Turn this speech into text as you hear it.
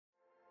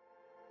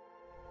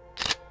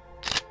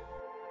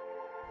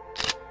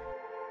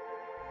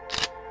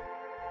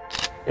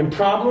And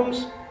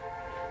problems,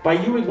 by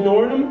you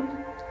ignoring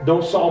them,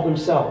 don't solve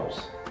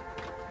themselves.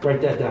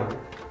 Write that down.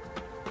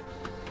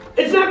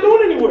 It's not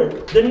going anywhere.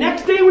 The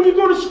next day when you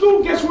go to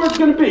school, guess where it's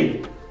going to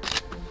be?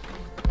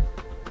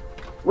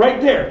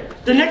 Right there.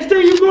 The next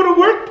day you go to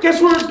work,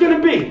 guess where it's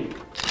going to be?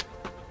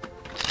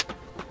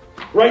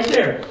 Right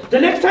there. The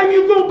next time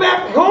you go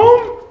back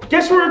home,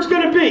 guess where it's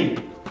going to be?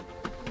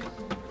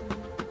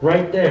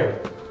 Right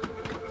there.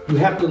 You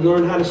have to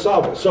learn how to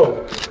solve it.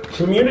 So,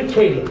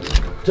 communicating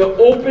to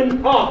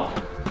open up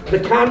the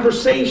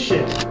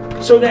conversation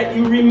so that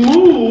you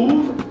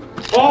remove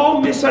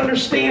all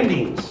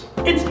misunderstandings.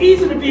 It's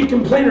easy to be a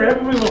complainer.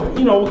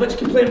 Everybody will, let's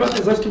complain about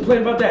this, let's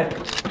complain about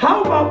that.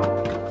 How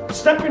about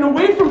stepping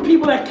away from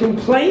people that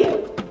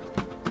complain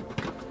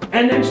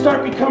and then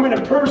start becoming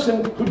a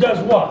person who does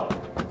what?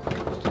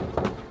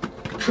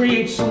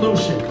 Creates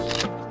solutions.